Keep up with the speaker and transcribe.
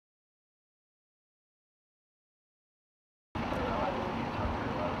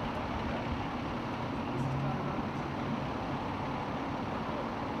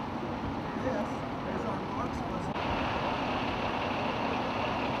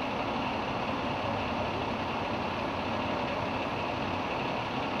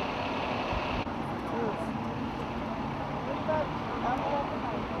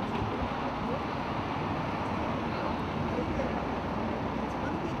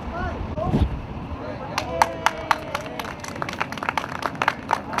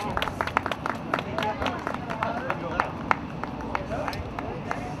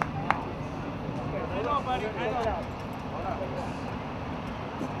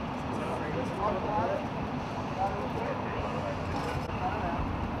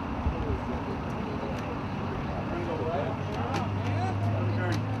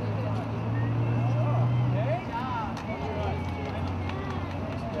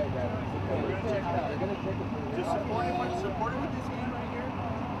Just support him with this hand right here.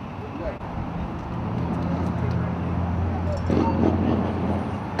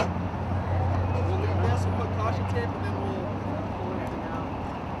 We'll leave this and put caution tape, and then we'll pull everything out.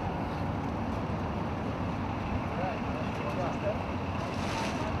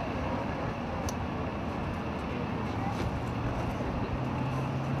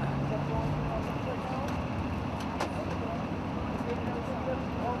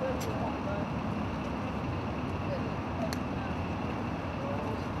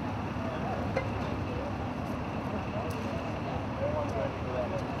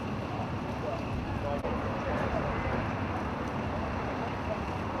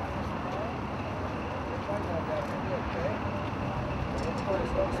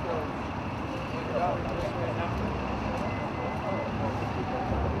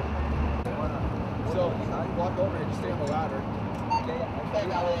 So walk over and just stay on the ladder.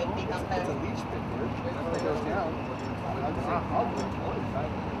 It's a leash pit here. When it goes down, I'll just say, I'll do it.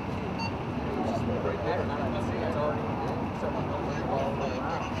 It's just right there. It's already in.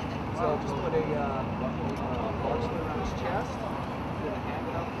 So just put a parchment around his chest. Then hand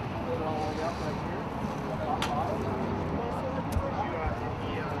it up, put it all the way up right here.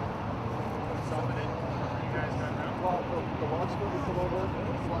 Well, the launch will come over,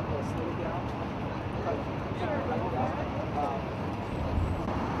 slow it down.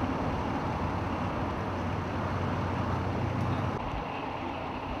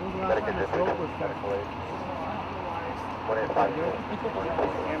 Medic in district, medical aid. 185.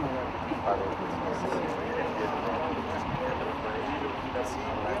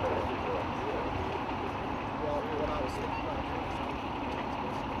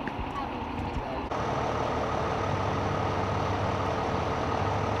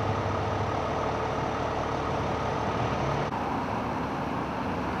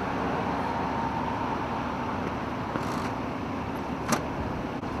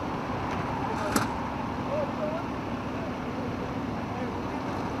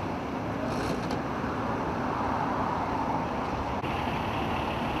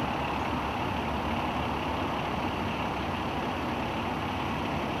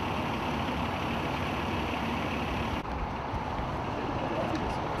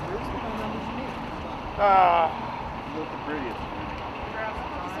 You look the prettiest. I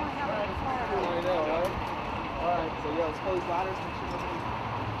know, right? Alright, so yeah, let's pull these ladders. Make sure nobody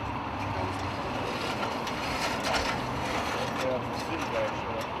yeah, the city guys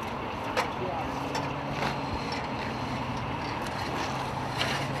show up.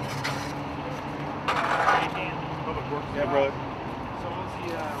 Yeah, brother. So what's the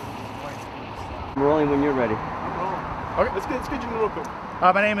white? I'm rolling when you're ready. I'm rolling. Okay, let's get you in real quick.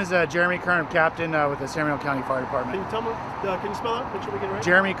 My name is Jeremy Kern. I'm captain with the San Bernardino County Fire Department. Can you tell me, can you spell that? Make sure we get it right.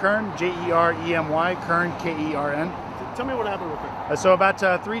 Jeremy Kern, J-E-R-E-M-Y, Kern, K-E-R-N. Tell me what happened real quick. So about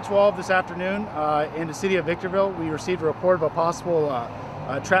 3:12 this afternoon in the city of Victorville, we received a report of a possible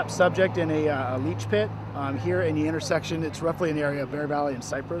trapped subject in a leach pit here in the intersection. It's roughly in the area of Bear Valley and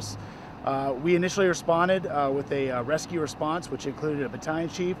Cypress. We initially responded with a rescue response, which included a battalion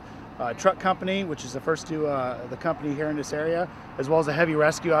chief, truck company, which is the first to the company here in this area, as well as a heavy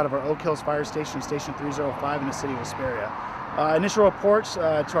rescue out of our Oak Hills Fire Station, Station 305 in the city of Hesperia. Initial reports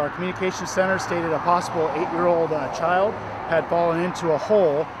to our communications center stated a possible 8-year-old child had fallen into a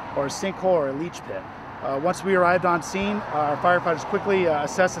hole or a sinkhole or a leach pit. Once we arrived on scene, our firefighters quickly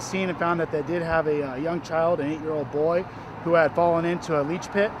assessed the scene and found that they did have a young child, an 8-year-old boy, who had fallen into a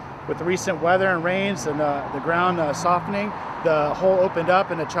leach pit. With the recent weather and rains and the ground softening, the hole opened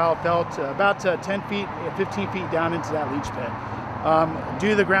up and the child fell to about 10 feet, 15 feet down into that leach pit. Due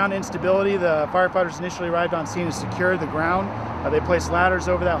to the ground instability, the firefighters initially arrived on scene and secured the ground. They placed ladders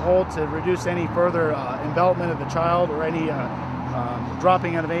over that hole to reduce any further envelopment of the child or any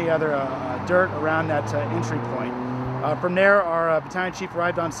dropping of any other dirt around that entry point. From there, our battalion chief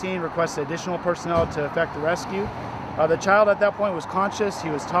arrived on scene, requested additional personnel to effect the rescue. The child at that point was conscious, he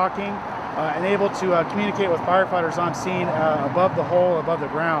was talking, and able to communicate with firefighters on scene above the hole, above the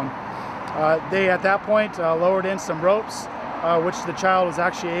ground. They at that point lowered in some ropes, which the child was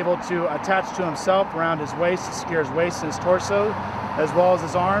actually able to attach to himself around his waist to secure his waist and his torso, as well as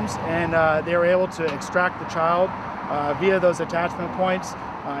his arms, and they were able to extract the child via those attachment points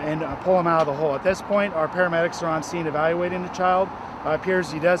and pull him out of the hole. At this point, our paramedics are on scene evaluating the child.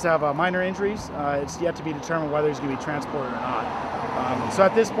 Appears he does have minor injuries. It's yet to be determined whether he's going to be transported or not. So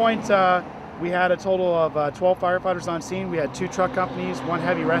at this point, We had a total of 12 firefighters on scene. We had 2 truck companies, 1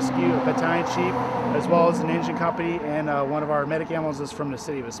 heavy rescue, a battalion chief, as well as an engine company, and one of our medic ambulances from the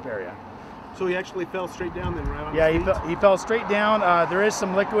city of Hesperia. So he actually fell straight down then, right on Yeah, his feet? he fell straight down. There is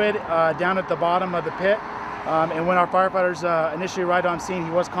some liquid down at the bottom of the pit. And when our firefighters initially arrived on scene,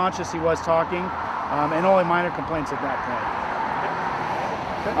 he was conscious, he was talking, and only minor complaints at that point.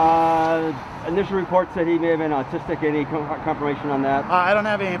 Initial report said he may have been autistic. Any confirmation on that? I don't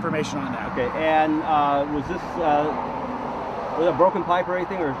have any information on that. Okay, and was this with a broken pipe or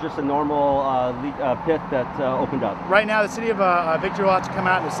anything, or is it just a normal pit that opened up? Right now, the city of Victorville will have to come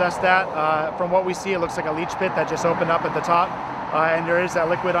out and assess that. From what we see, it looks like a leach pit that just opened up at the top, and there is that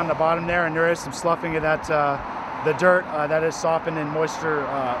liquid on the bottom there, and there is some sloughing of that the dirt that is softened in moisture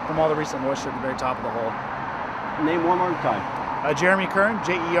from all the recent moisture at the very top of the hole. Name one more time. Jeremy Kern,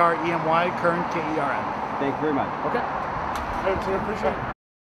 Jeremy, Kern, Kern. Thank you very much. Okay. Appreciate it.